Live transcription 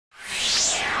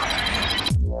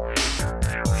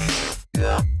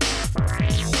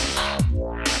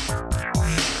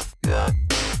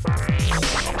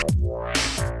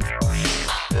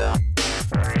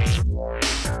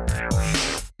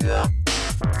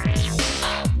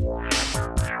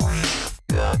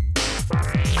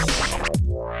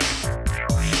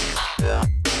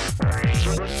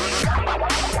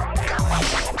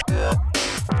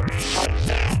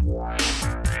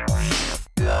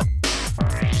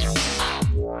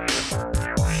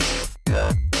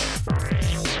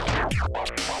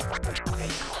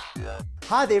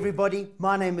Hi there everybody,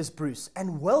 my name is Bruce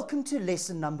and welcome to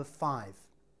lesson number 5.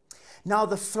 Now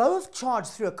the flow of charge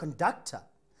through a conductor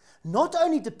not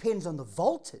only depends on the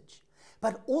voltage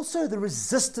but also the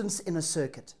resistance in a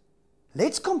circuit.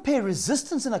 Let's compare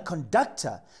resistance in a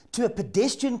conductor to a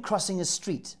pedestrian crossing a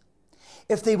street.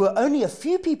 If there were only a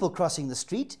few people crossing the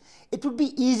street, it would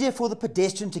be easier for the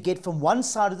pedestrian to get from one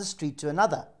side of the street to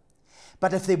another.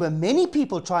 But if there were many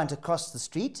people trying to cross the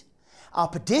street, our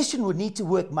pedestrian would need to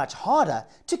work much harder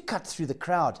to cut through the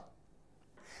crowd.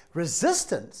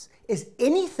 Resistance is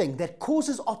anything that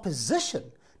causes opposition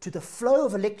to the flow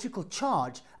of electrical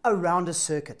charge around a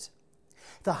circuit.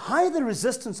 The higher the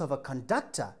resistance of a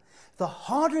conductor, the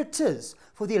harder it is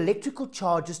for the electrical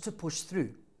charges to push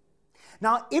through.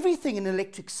 Now, everything in an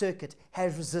electric circuit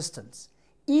has resistance,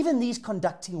 even these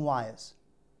conducting wires.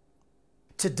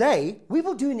 Today, we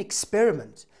will do an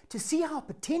experiment to see how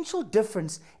potential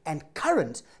difference and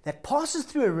current that passes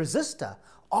through a resistor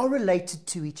are related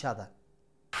to each other.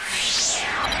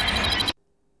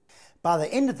 By the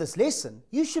end of this lesson,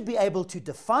 you should be able to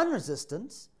define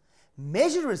resistance,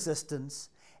 measure resistance,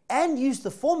 and use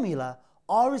the formula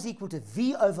R is equal to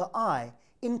V over I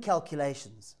in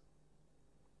calculations.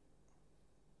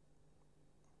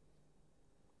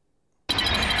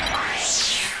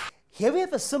 Here we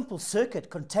have a simple circuit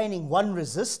containing one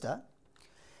resistor,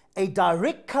 a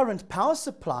direct current power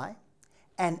supply,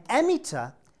 an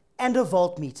ammeter, and a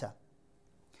voltmeter.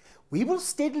 We will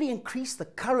steadily increase the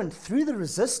current through the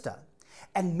resistor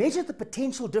and measure the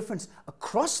potential difference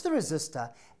across the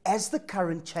resistor as the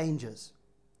current changes.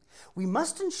 We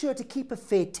must ensure to keep a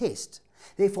fair test.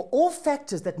 Therefore, all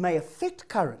factors that may affect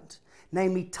current,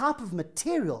 namely type of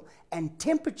material and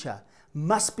temperature,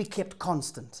 must be kept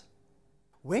constant.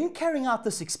 When carrying out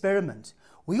this experiment,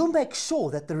 we will make sure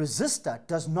that the resistor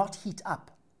does not heat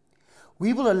up.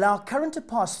 We will allow current to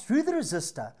pass through the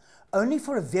resistor only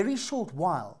for a very short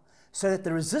while so that the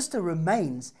resistor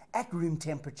remains at room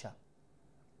temperature.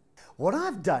 What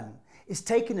I've done is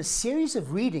taken a series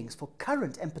of readings for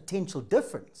current and potential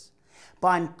difference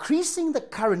by increasing the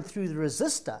current through the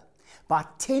resistor by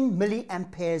 10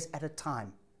 milliamperes at a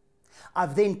time.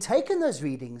 I've then taken those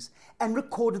readings and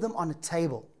recorded them on a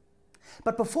table.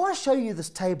 But before I show you this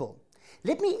table,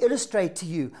 let me illustrate to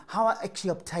you how I actually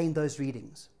obtained those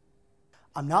readings.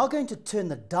 I'm now going to turn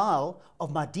the dial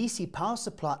of my DC power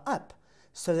supply up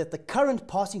so that the current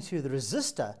passing through the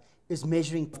resistor is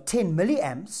measuring 10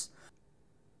 milliamps.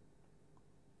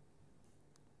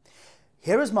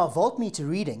 Here is my voltmeter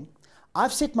reading.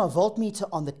 I've set my voltmeter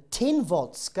on the 10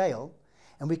 volt scale,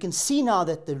 and we can see now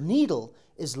that the needle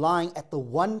is lying at the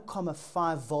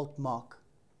 1,5 volt mark.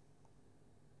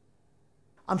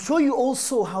 I'm sure you all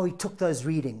saw how we took those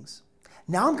readings.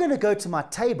 Now I'm going to go to my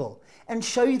table and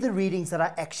show you the readings that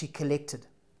I actually collected.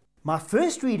 My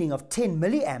first reading of 10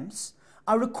 milliamps,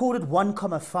 I recorded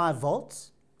 1,5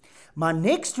 volts. My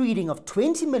next reading of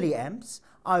 20 milliamps,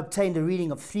 I obtained a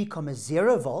reading of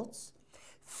 3,0 volts.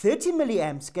 30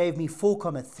 milliamps gave me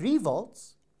 4,3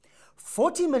 volts.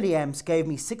 40 milliamps gave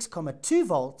me 6,2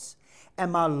 volts.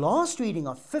 And my last reading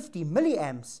of 50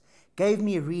 milliamps gave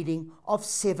me a reading of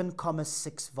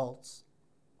 7,6 volts.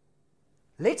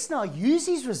 Let's now use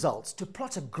these results to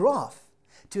plot a graph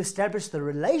to establish the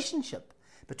relationship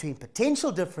between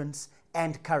potential difference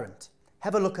and current.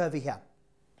 Have a look over here.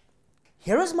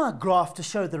 Here is my graph to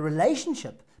show the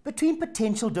relationship between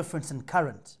potential difference and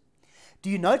current. Do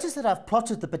you notice that I've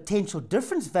plotted the potential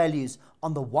difference values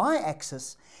on the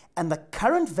y-axis and the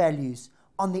current values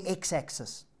on the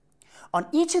x-axis? On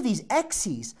each of these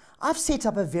axes, I've set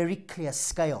up a very clear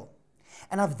scale,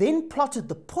 and I've then plotted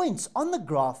the points on the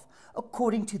graph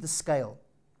according to the scale.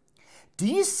 Do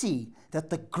you see that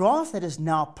the graph that is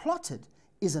now plotted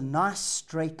is a nice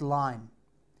straight line?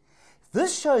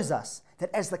 This shows us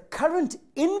that as the current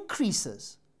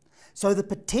increases, so the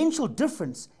potential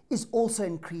difference is also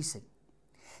increasing.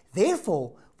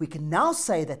 Therefore, we can now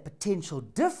say that potential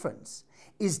difference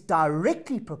is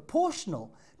directly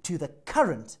proportional to the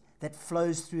current that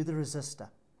flows through the resistor.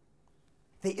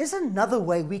 There is another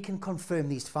way we can confirm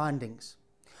these findings.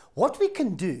 What we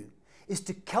can do is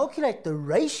to calculate the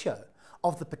ratio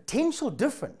of the potential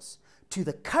difference to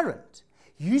the current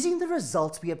using the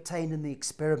results we obtained in the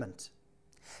experiment.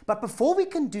 But before we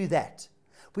can do that,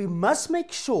 we must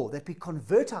make sure that we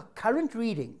convert our current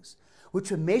readings, which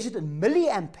were measured in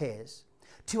milliamperes,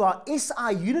 to our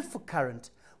SI unit for current,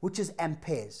 which is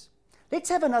amperes. Let's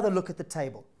have another look at the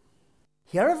table.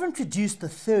 Here I've introduced the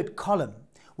third column,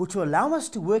 which will allow us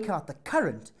to work out the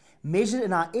current measured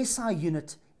in our SI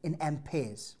unit in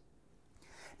amperes.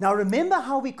 Now remember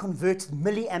how we converted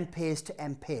milliamperes to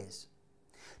amperes.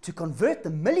 To convert the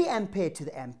milliampere to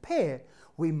the ampere,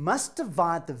 we must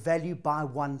divide the value by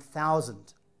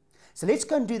 1000. So let's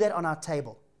go and do that on our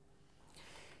table.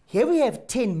 Here we have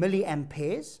 10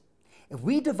 milliamperes. If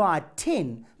we divide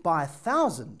 10 by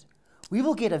 1000, we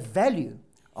will get a value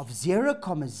of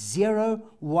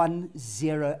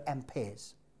 0,010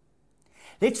 amperes.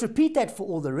 Let's repeat that for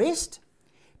all the rest.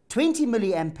 20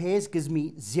 milliamperes gives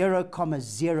me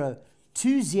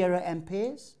 0,020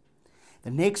 amperes.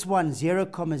 The next one,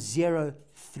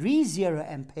 0,030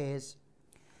 amperes,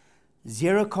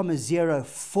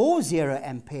 0,040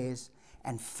 amperes,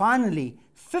 and finally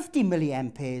 50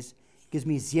 milliamperes gives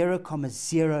me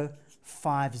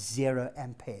 0,050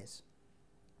 amperes.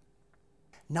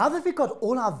 Now that we've got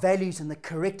all our values in the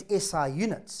correct SI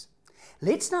units,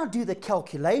 let's now do the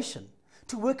calculation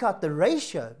to work out the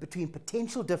ratio between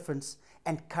potential difference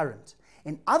and current.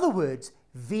 In other words,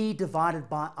 V divided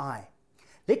by I.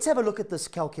 Let's have a look at this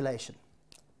calculation.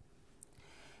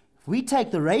 If we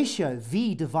take the ratio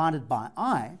V divided by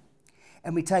I,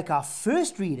 and we take our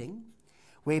first reading,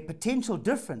 where potential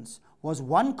difference was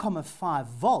 1,5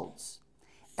 volts,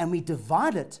 and we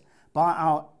divide it by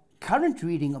our current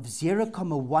reading of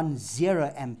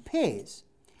 0,10 amperes,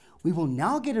 we will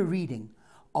now get a reading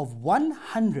of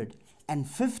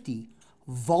 150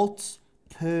 volts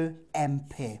per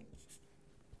ampere.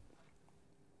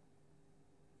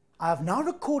 I have now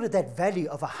recorded that value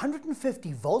of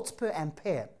 150 volts per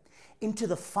ampere into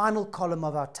the final column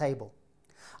of our table.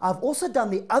 I've also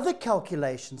done the other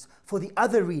calculations for the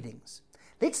other readings.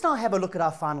 Let's now have a look at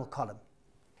our final column.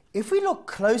 If we look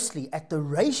closely at the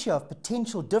ratio of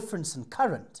potential difference in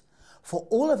current for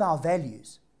all of our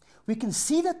values, we can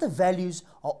see that the values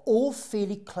are all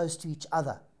fairly close to each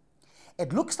other.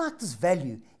 It looks like this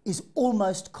value is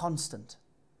almost constant.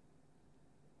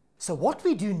 So what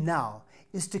we do now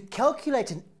is to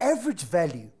calculate an average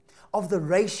value of the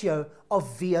ratio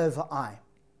of V over I.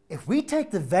 If we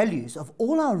take the values of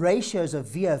all our ratios of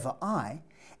V over I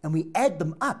and we add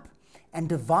them up and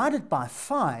divide it by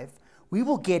 5, we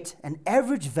will get an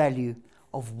average value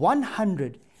of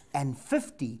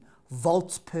 150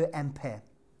 volts per ampere.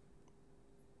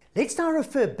 Let's now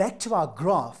refer back to our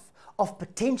graph of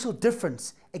potential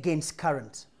difference against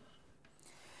current.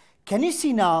 Can you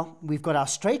see now we've got our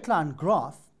straight line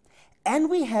graph and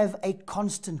we have a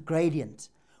constant gradient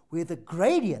where the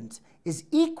gradient is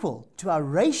equal to our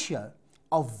ratio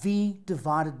of V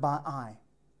divided by I.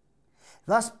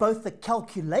 Thus both the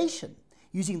calculation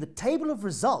using the table of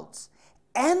results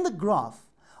and the graph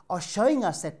are showing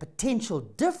us that potential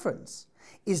difference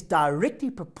is directly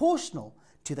proportional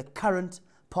to the current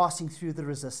passing through the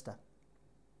resistor.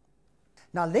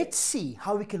 Now let's see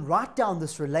how we can write down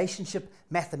this relationship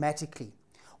mathematically.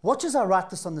 Watch as I write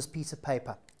this on this piece of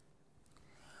paper.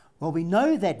 Well, we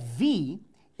know that V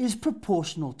is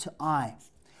proportional to I.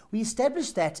 We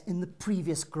established that in the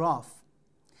previous graph.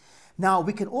 Now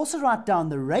we can also write down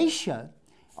the ratio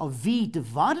of V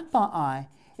divided by I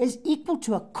is equal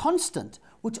to a constant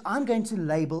which I'm going to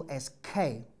label as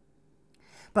K.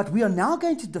 But we are now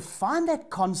going to define that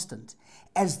constant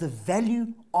as the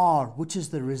value R, which is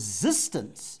the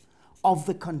resistance of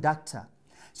the conductor.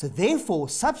 So therefore,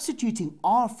 substituting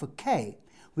R for K,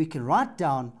 we can write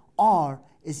down R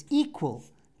is equal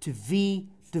to V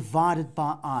divided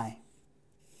by I.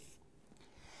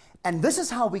 And this is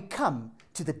how we come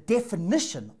to the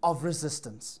definition of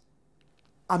resistance.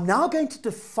 I'm now going to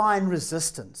define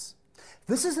resistance.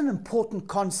 This is an important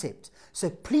concept, so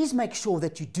please make sure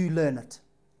that you do learn it.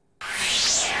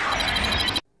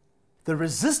 The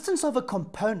resistance of a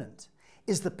component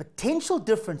is the potential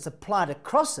difference applied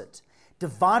across it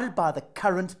divided by the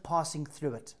current passing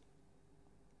through it.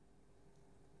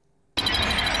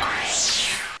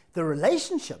 The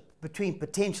relationship between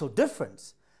potential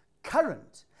difference,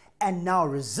 current, and now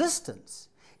resistance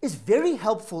is very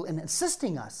helpful in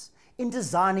assisting us in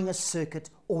designing a circuit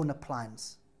or an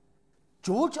appliance.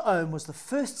 George Ohm was the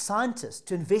first scientist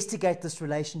to investigate this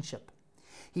relationship.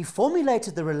 He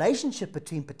formulated the relationship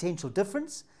between potential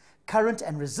difference, current,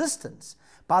 and resistance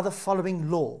by the following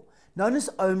law, known as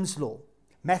Ohm's law.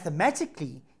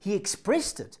 Mathematically, he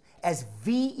expressed it as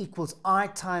V equals I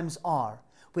times R,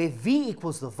 where V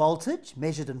equals the voltage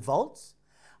measured in volts,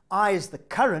 I is the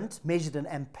current measured in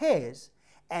amperes,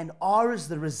 and R is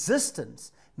the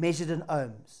resistance measured in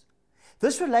ohms.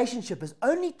 This relationship is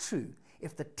only true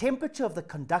if the temperature of the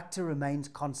conductor remains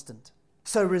constant.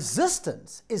 So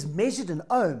resistance is measured in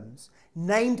ohms,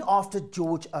 named after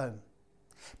George Ohm.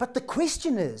 But the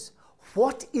question is,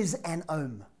 what is an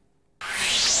ohm?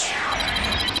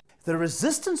 The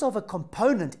resistance of a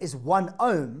component is 1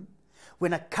 ohm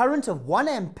when a current of 1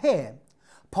 ampere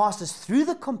passes through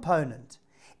the component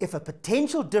if a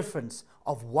potential difference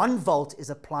of 1 volt is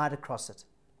applied across it.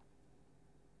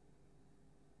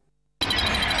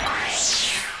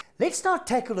 Let's now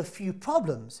tackle a few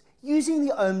problems using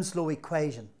the Ohm's law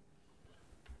equation.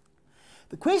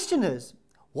 The question is,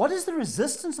 what is the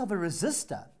resistance of a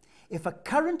resistor if a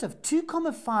current of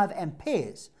 2,5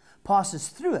 amperes passes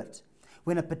through it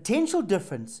when a potential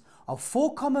difference of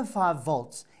 4,5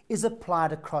 volts is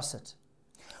applied across it?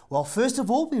 Well, first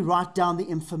of all, we write down the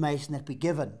information that we're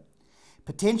given.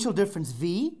 Potential difference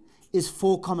V is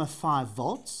 4,5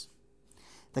 volts.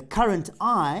 The current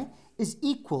I is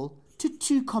equal to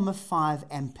 2,5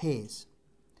 amperes.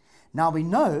 Now we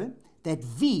know that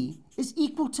V is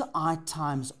equal to I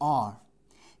times R.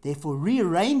 Therefore,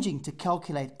 rearranging to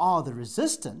calculate R, the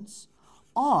resistance,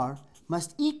 R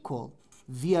must equal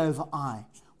V over I,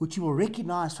 which you will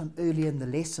recognize from earlier in the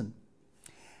lesson.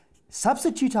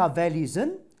 Substitute our values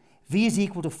in. V is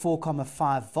equal to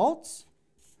 4,5 volts.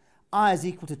 I is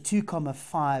equal to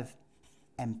 2,5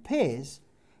 amperes.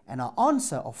 And our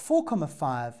answer of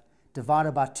 4,5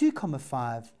 divided by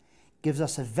 2,5 gives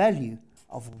us a value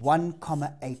of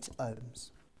 1,8 ohms.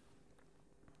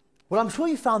 Well, I'm sure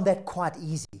you found that quite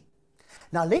easy.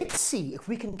 Now let's see if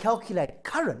we can calculate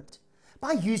current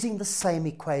by using the same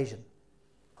equation.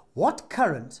 What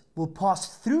current will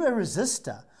pass through a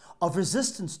resistor of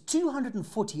resistance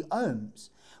 240 ohms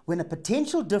when a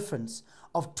potential difference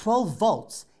of 12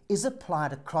 volts is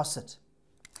applied across it?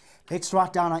 Let's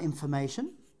write down our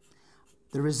information.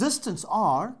 The resistance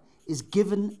R is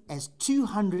given as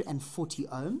 240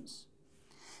 ohms.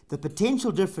 The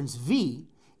potential difference V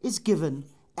is given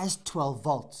as 12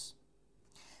 volts.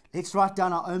 Let's write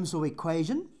down our Ohm's law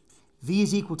equation. V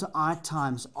is equal to I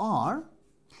times R.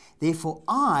 Therefore,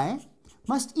 I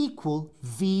must equal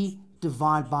V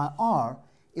divided by R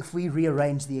if we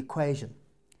rearrange the equation.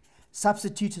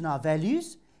 Substitute in our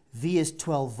values. V is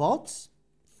 12 volts.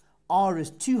 R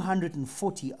is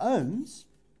 240 ohms.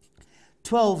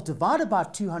 12 divided by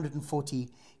 240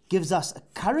 gives us a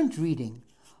current reading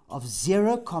of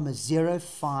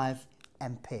 0,05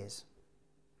 amperes.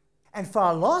 And for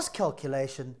our last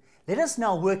calculation, let us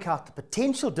now work out the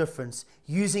potential difference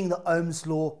using the Ohm's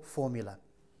law formula.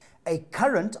 A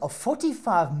current of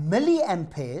 45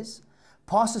 milliamperes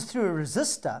passes through a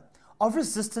resistor of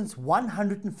resistance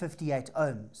 158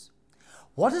 ohms.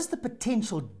 What is the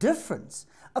potential difference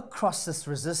across this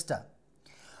resistor?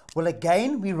 Well,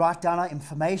 again, we write down our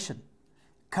information.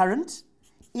 Current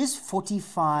is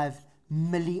 45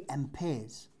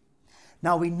 milliamperes.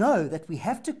 Now we know that we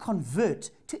have to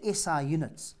convert to SI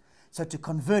units. So to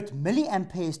convert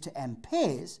milliamperes to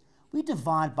amperes, we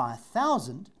divide by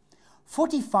 1,000.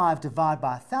 45 divided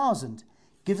by 1,000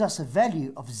 gives us a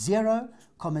value of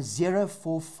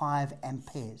 0,045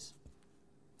 amperes.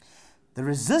 The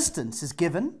resistance is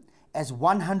given as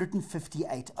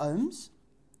 158 ohms.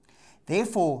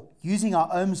 Therefore, using our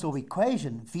Ohm's law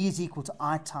equation, V is equal to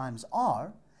I times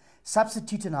R,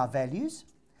 substitute in our values.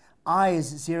 I is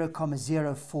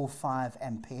 0,045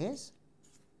 amperes.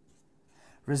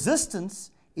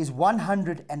 Resistance is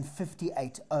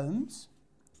 158 ohms.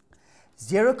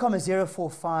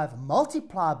 0,045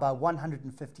 multiplied by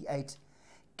 158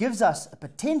 gives us a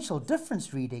potential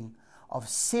difference reading of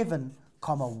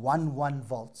 7,11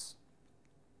 volts.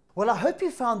 Well, I hope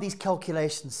you found these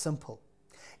calculations simple.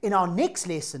 In our next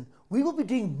lesson, we will be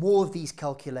doing more of these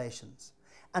calculations.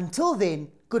 Until then,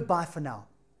 goodbye for now.